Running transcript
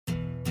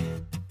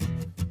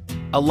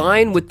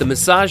Align with the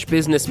Massage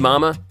Business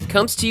Mama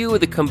comes to you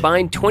with a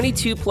combined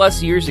 22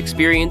 plus years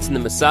experience in the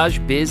massage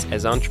biz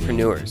as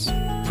entrepreneurs,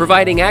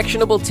 providing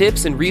actionable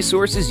tips and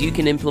resources you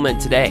can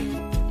implement today.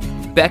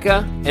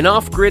 Becca, an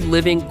off-grid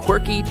living,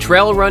 quirky,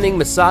 trail-running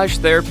massage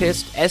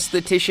therapist,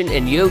 esthetician,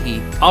 and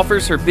yogi,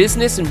 offers her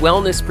business and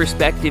wellness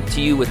perspective to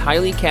you with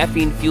highly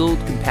caffeine-fueled,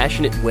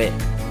 compassionate wit.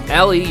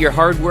 Allie, your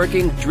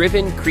hardworking,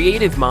 driven,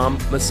 creative mom,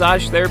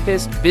 massage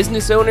therapist,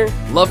 business owner,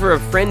 lover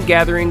of friend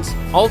gatherings,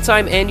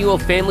 all-time annual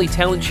family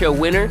talent show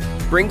winner,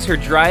 brings her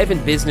drive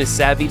and business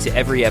savvy to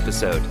every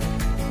episode.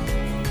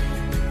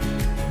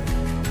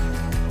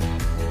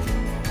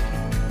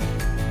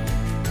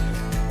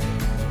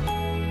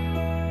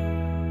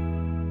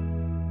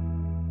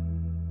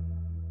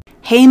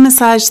 Hey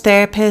massage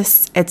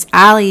therapists, it's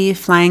Allie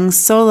flying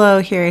solo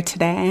here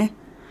today.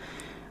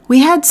 We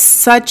had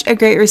such a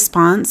great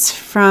response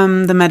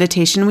from the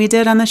meditation we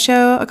did on the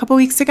show a couple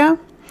weeks ago,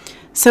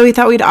 so we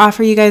thought we'd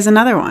offer you guys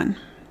another one.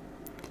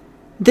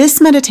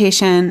 This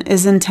meditation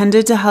is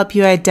intended to help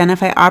you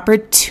identify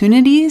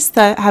opportunities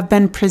that have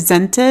been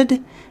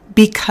presented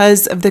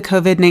because of the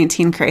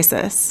COVID-19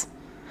 crisis.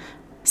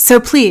 So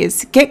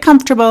please get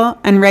comfortable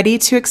and ready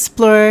to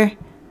explore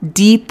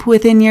deep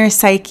within your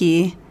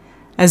psyche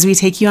as we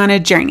take you on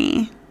a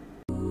journey.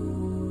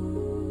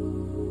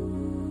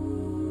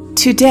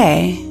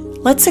 Today,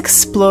 let's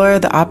explore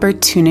the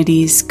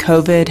opportunities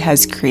COVID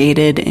has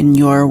created in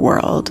your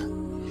world.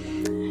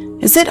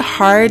 Is it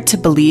hard to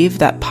believe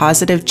that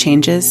positive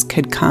changes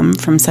could come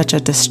from such a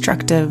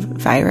destructive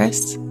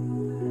virus?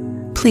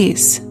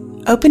 Please,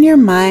 open your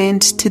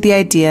mind to the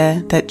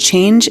idea that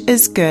change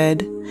is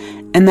good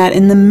and that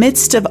in the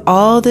midst of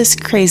all this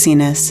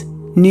craziness,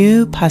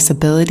 new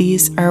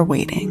possibilities are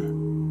waiting.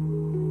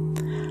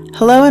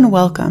 Hello and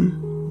welcome.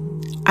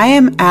 I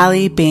am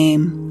Allie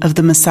Boehm of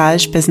the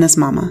Massage Business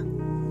Mama.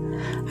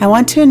 I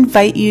want to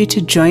invite you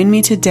to join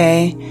me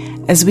today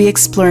as we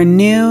explore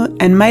new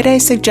and, might I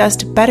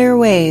suggest, better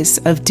ways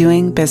of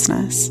doing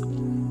business.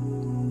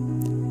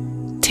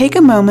 Take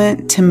a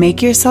moment to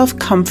make yourself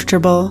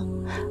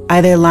comfortable,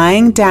 either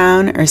lying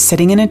down or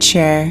sitting in a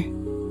chair.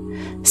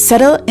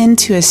 Settle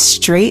into a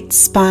straight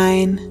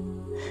spine.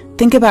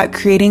 Think about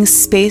creating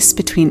space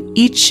between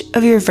each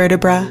of your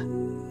vertebrae.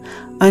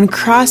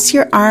 Uncross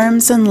your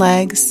arms and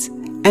legs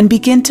and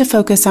begin to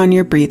focus on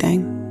your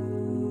breathing.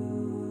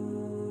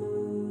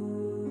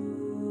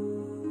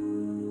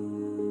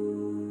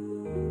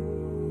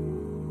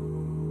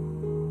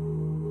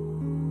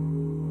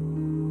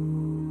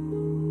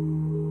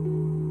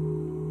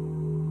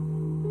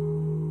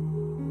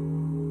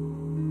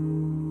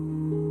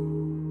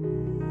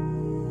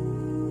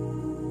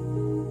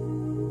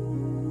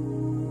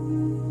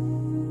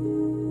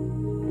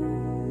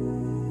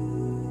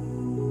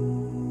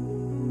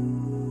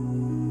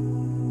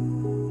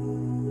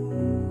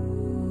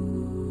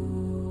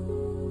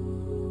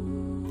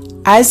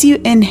 As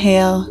you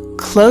inhale,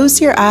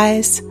 close your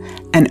eyes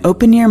and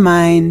open your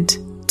mind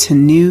to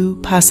new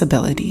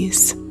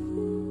possibilities.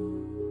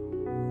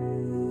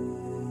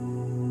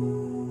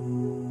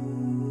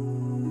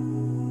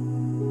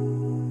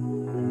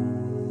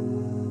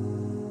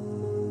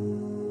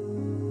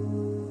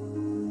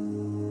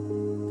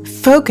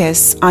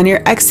 Focus on your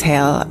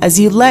exhale as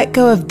you let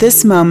go of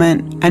this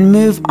moment and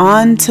move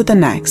on to the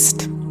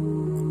next.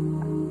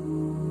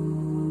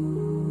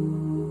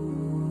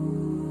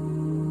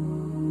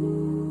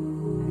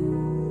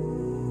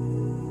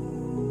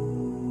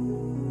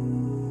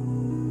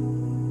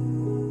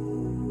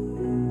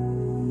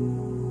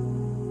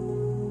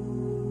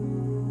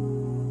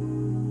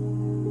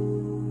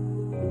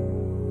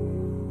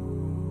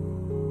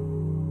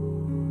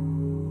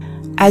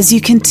 As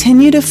you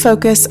continue to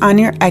focus on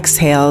your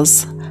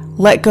exhales,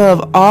 let go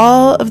of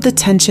all of the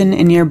tension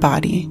in your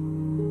body.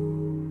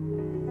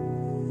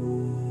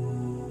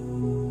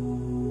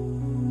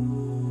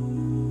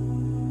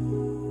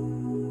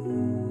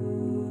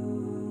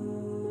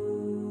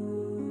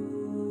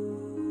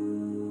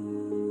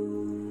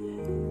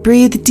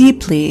 Breathe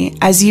deeply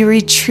as you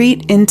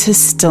retreat into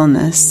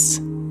stillness,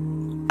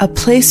 a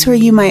place where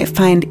you might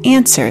find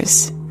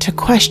answers to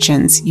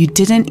questions you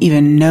didn't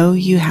even know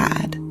you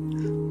had.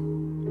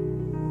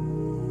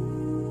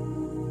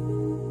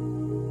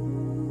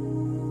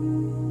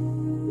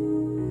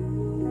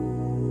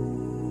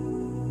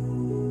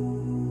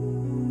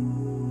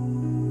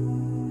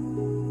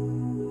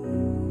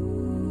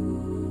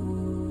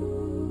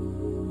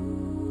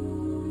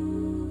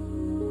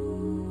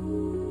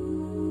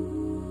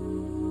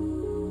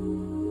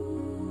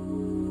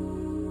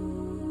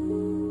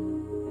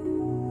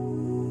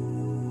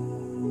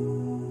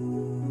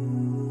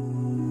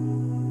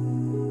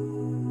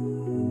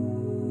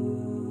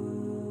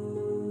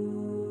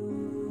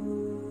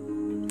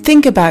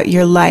 Think about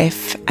your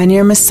life and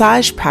your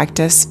massage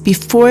practice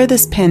before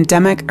this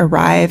pandemic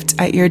arrived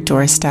at your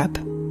doorstep.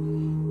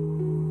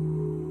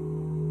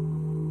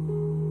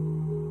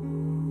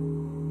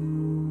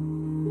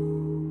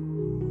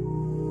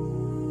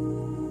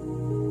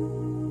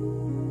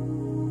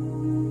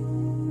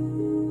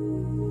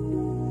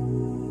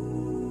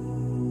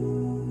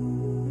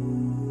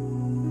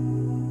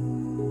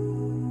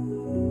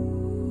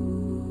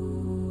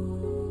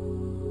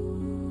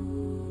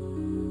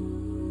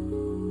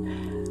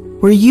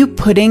 Were you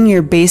putting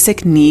your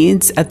basic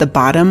needs at the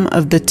bottom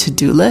of the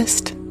to-do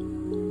list?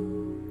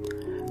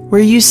 Were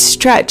you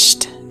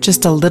stretched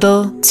just a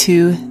little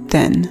too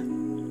thin?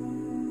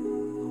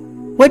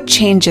 What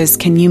changes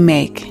can you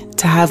make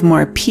to have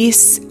more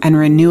peace and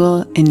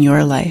renewal in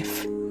your life?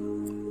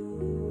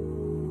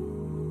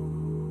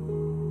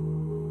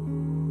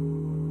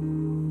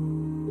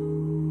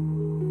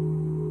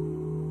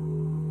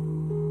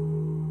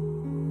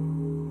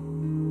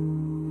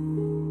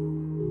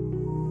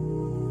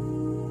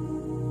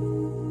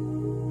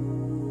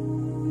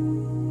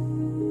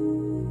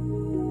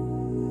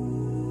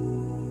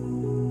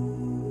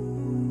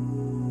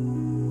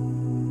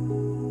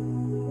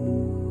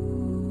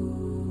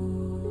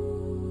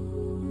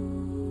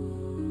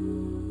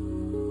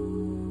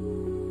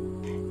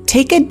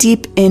 Take a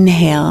deep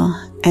inhale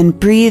and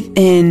breathe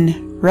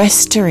in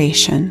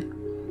restoration.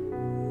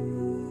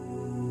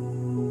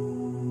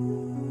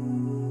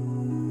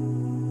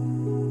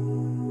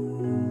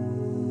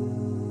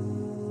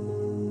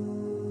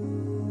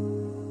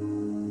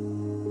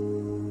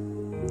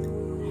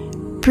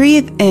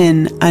 Breathe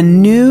in a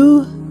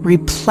new,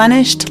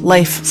 replenished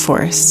life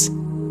force.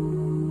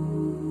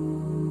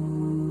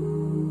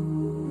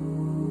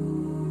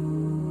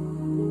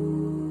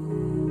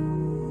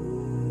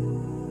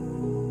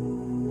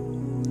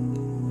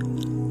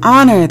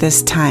 Honor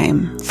this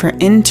time for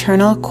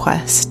internal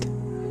quest.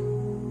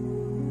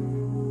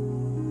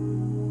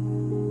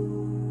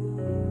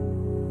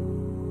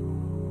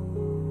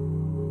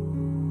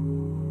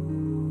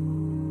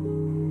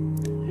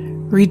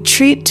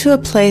 Retreat to a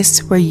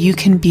place where you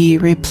can be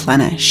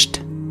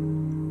replenished.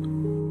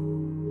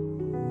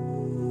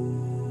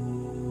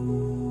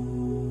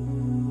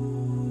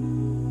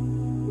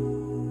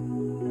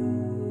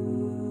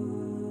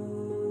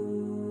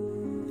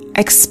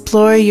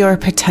 Explore your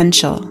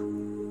potential.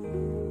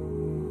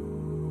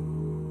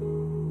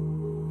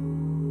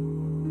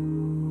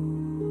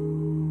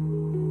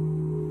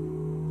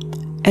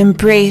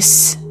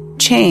 Embrace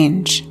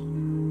change.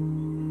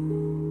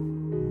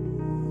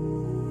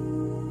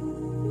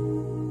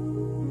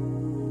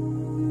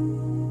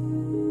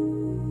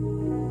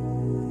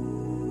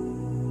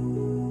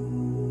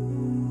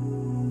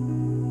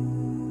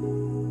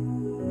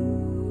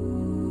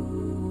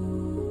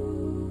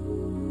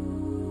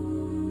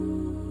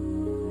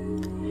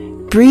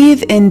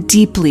 Breathe in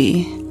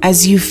deeply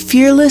as you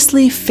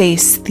fearlessly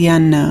face the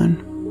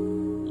unknown.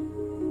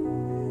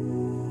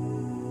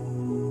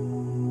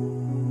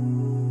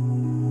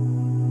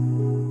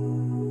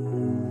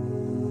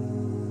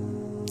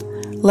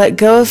 Let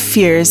go of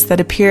fears that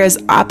appear as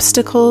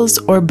obstacles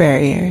or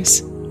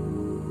barriers.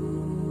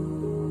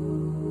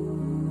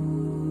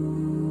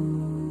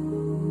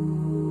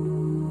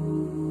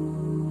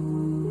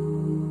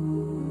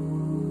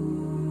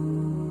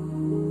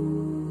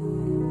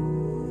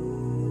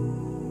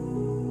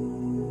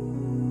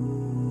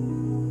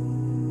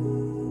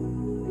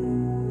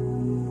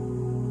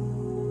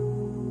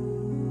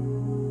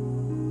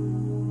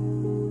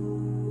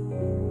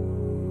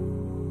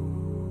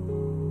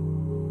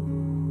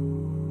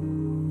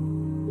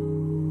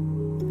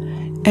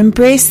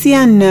 Embrace the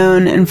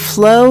unknown and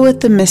flow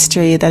with the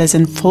mystery that is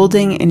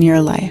unfolding in your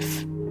life.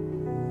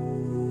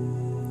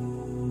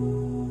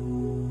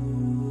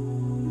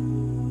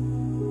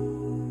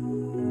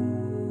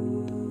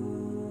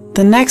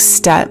 The next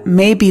step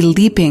may be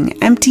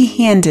leaping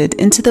empty-handed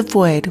into the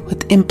void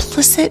with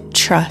implicit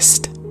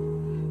trust.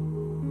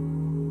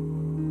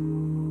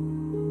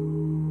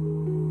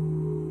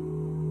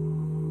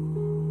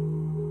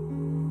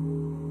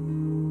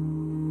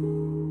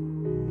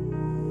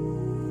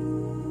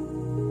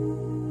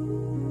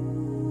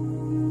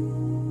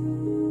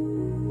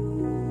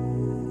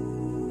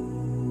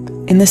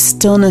 In the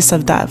stillness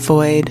of that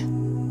void,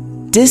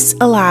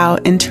 disallow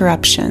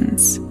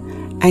interruptions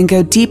and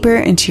go deeper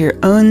into your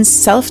own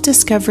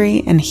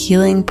self-discovery and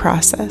healing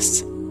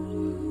process.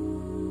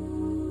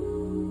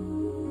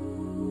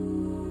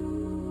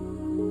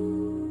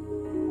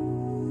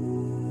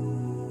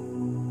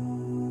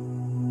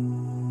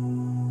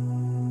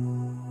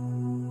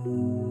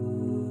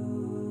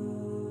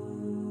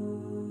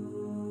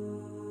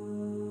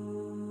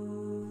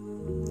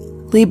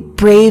 Leap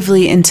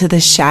bravely into the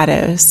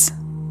shadows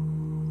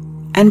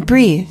and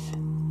breathe.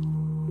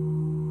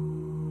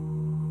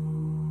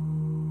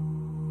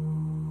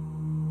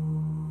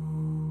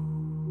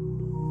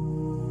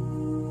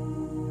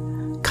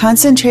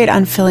 Concentrate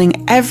on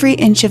filling every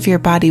inch of your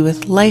body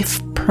with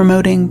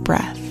life-promoting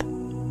breath.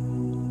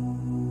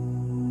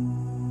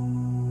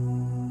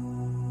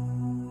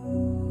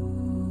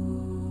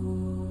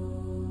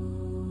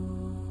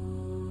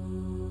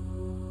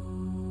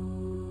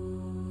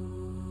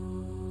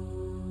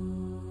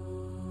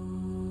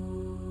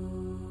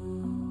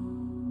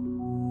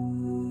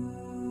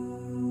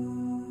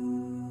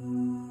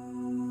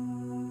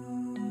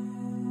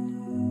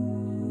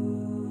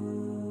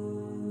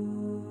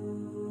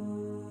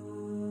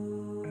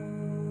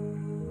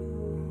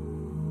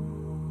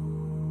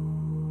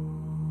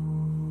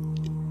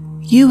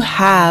 You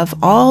have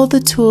all the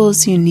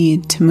tools you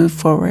need to move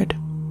forward.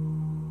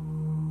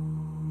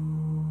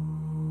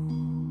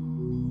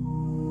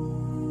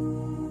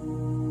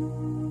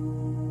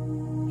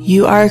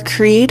 You are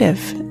creative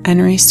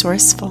and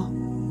resourceful.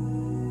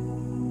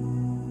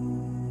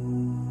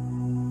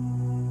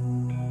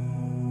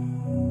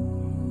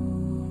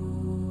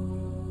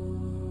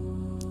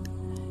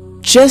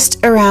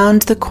 Just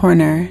around the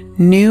corner,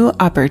 new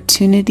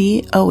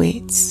opportunity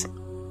awaits.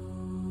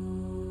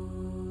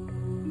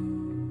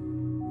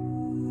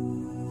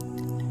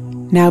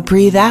 Now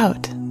breathe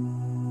out.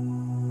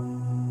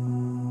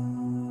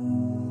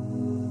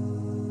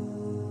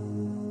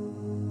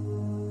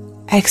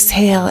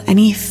 Exhale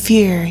any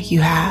fear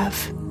you have.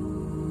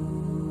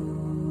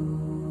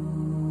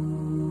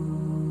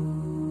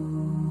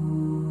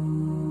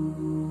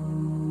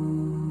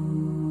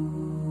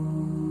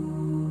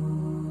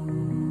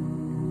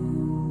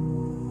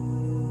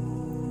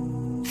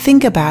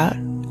 Think about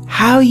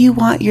how you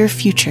want your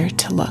future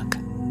to look.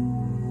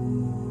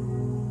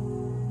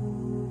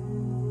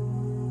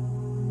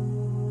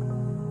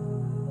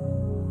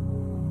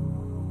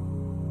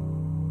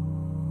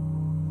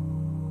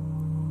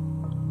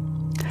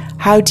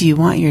 How do you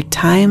want your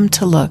time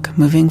to look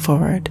moving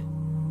forward?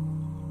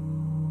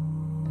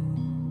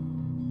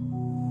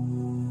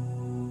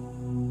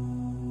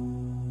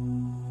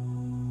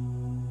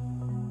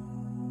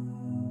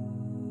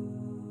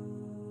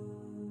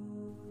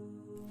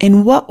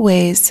 In what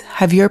ways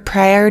have your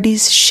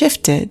priorities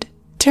shifted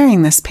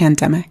during this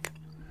pandemic?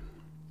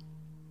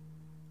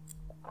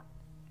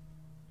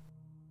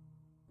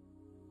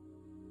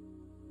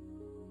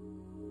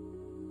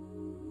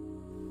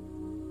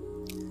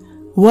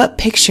 What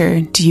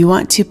picture do you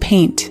want to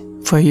paint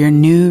for your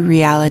new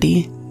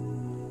reality?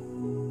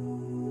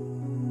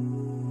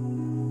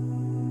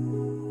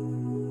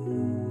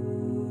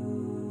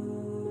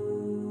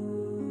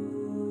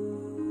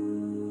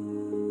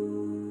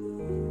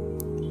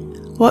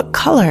 What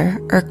color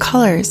or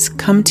colors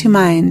come to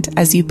mind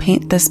as you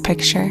paint this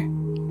picture?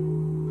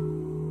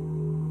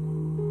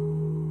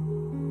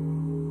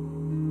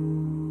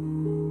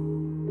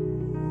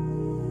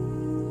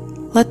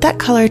 Let that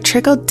color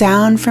trickle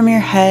down from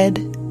your head,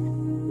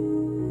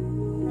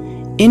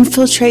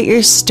 infiltrate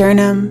your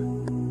sternum,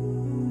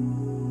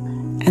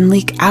 and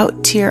leak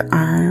out to your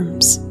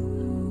arms,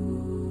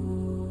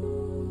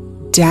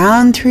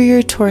 down through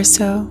your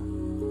torso,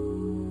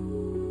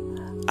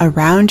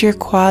 around your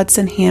quads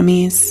and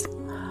hammies,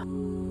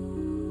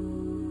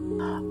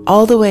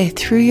 all the way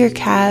through your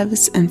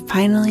calves and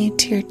finally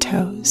to your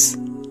toes.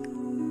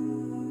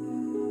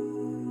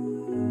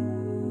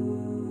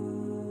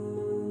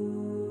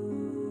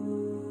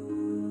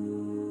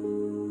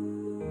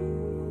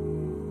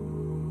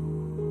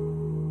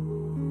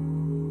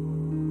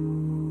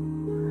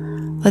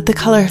 Let the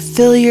color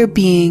fill your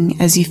being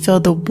as you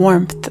feel the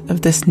warmth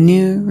of this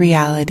new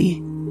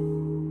reality.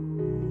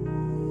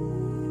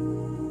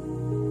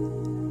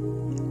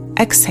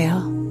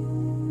 Exhale.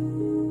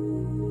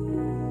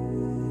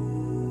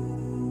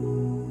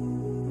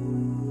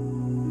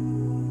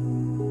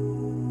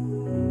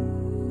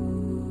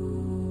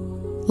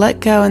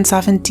 Let go and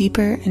soften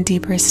deeper and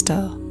deeper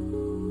still.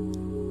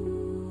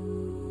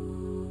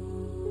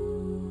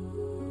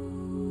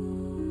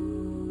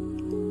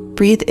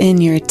 Breathe in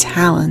your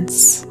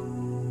talents.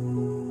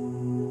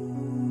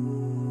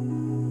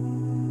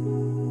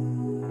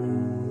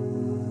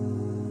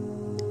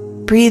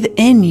 Breathe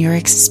in your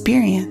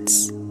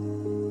experience.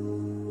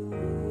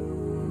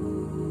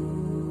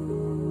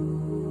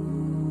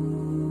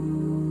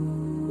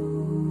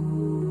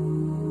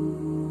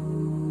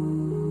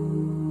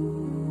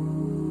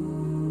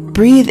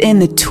 Breathe in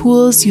the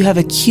tools you have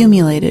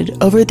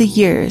accumulated over the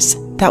years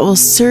that will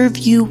serve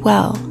you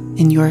well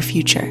in your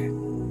future.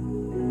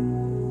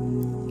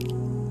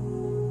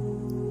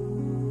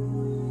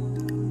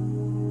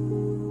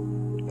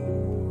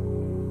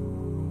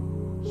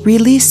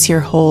 Release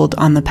your hold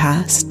on the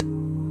past.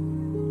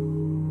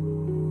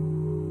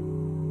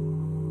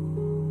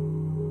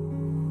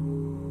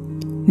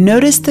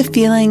 Notice the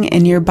feeling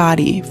in your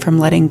body from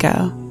letting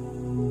go.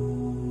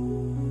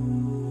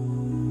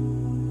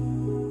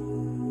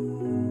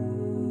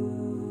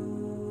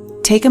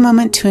 Take a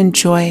moment to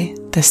enjoy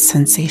this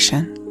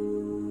sensation.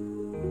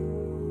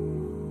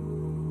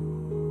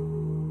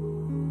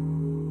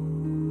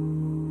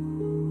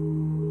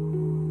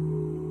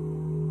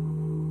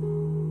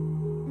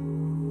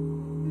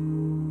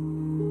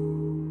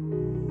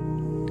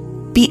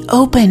 Be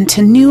open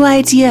to new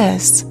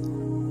ideas,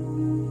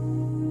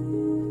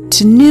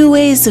 to new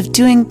ways of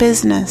doing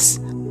business,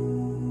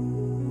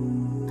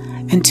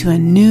 and to a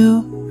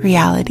new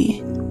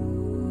reality.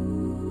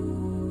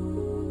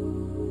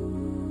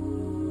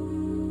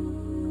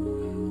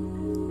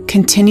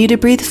 Continue to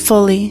breathe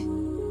fully,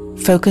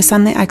 focus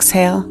on the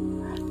exhale,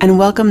 and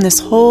welcome this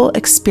whole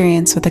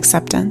experience with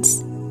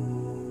acceptance.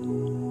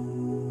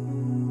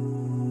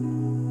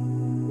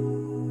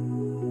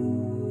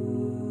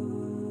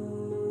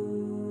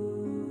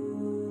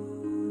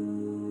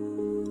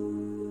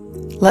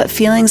 Let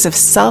feelings of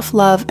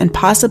self-love and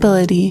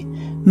possibility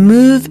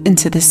move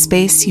into the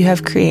space you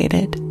have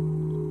created.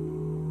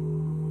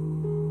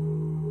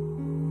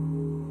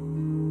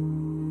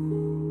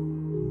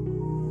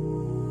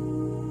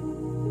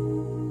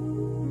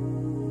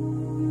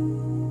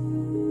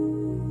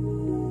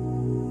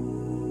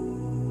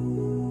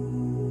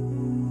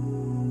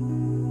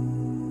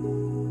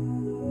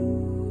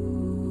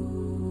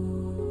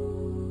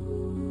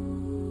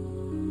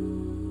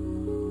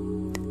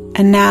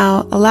 And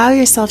now allow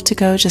yourself to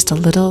go just a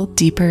little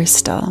deeper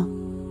still.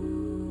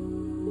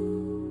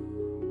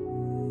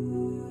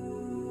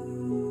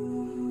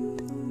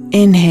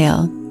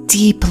 Inhale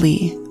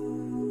deeply.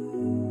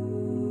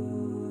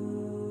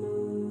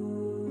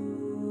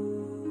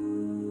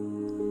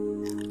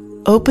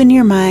 Open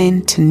your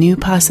mind to new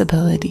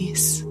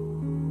possibilities.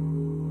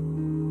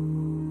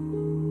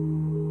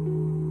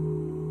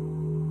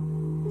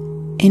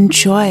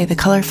 Enjoy the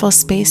colorful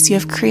space you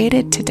have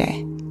created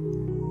today.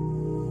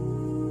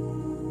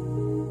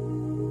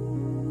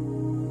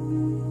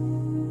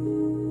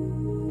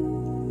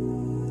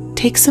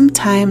 Take some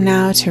time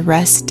now to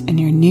rest in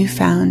your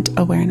newfound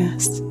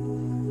awareness.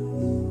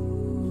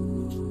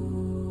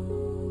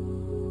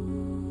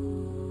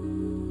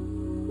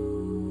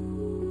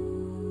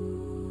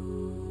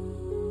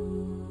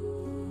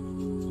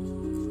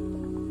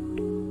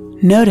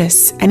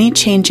 Notice any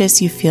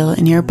changes you feel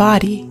in your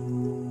body.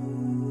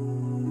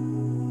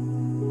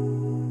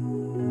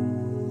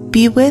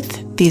 Be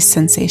with these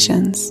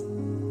sensations.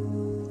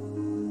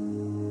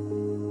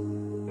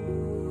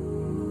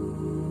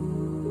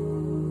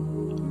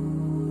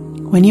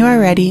 When you are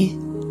ready,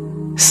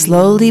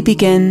 slowly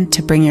begin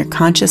to bring your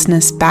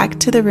consciousness back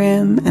to the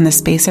room and the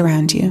space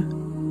around you.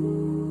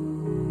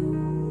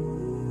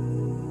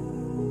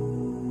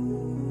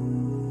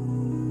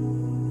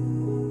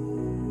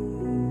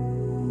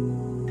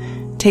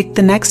 Take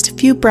the next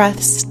few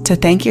breaths to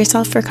thank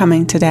yourself for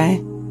coming today,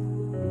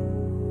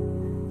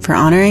 for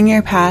honoring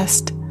your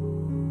past,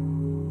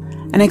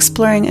 and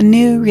exploring a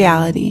new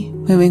reality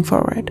moving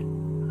forward.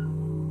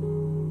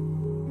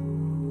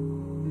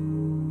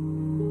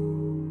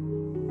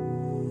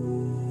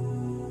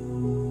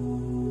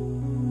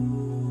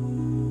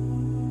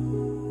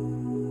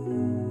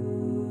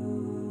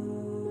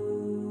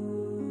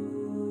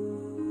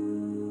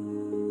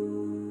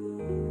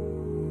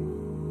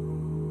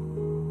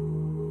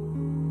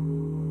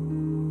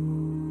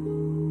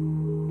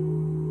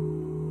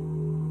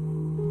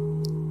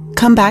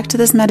 Come back to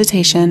this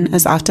meditation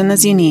as often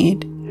as you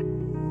need.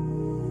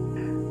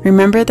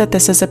 Remember that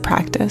this is a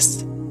practice.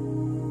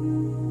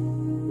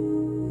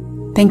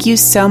 Thank you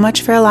so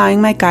much for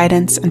allowing my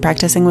guidance and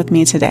practicing with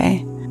me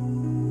today.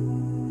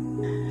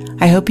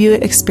 I hope you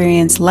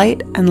experience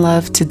light and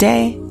love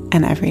today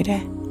and every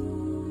day.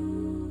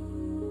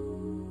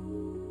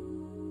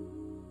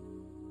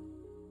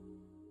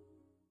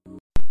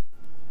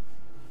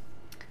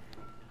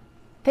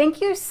 Thank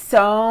you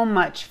so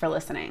much for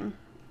listening.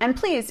 And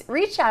please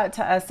reach out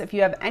to us if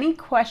you have any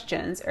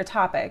questions or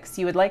topics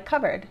you would like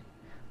covered.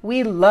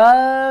 We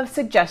love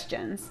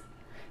suggestions.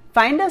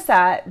 Find us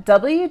at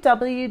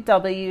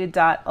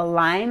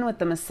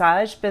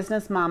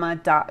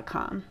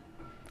www.alignwiththemassagebusinessmama.com.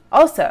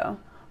 Also,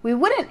 we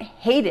wouldn't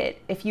hate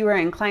it if you were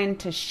inclined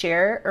to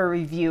share or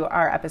review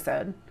our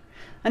episode.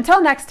 Until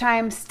next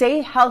time,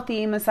 stay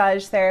healthy,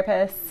 massage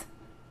therapists.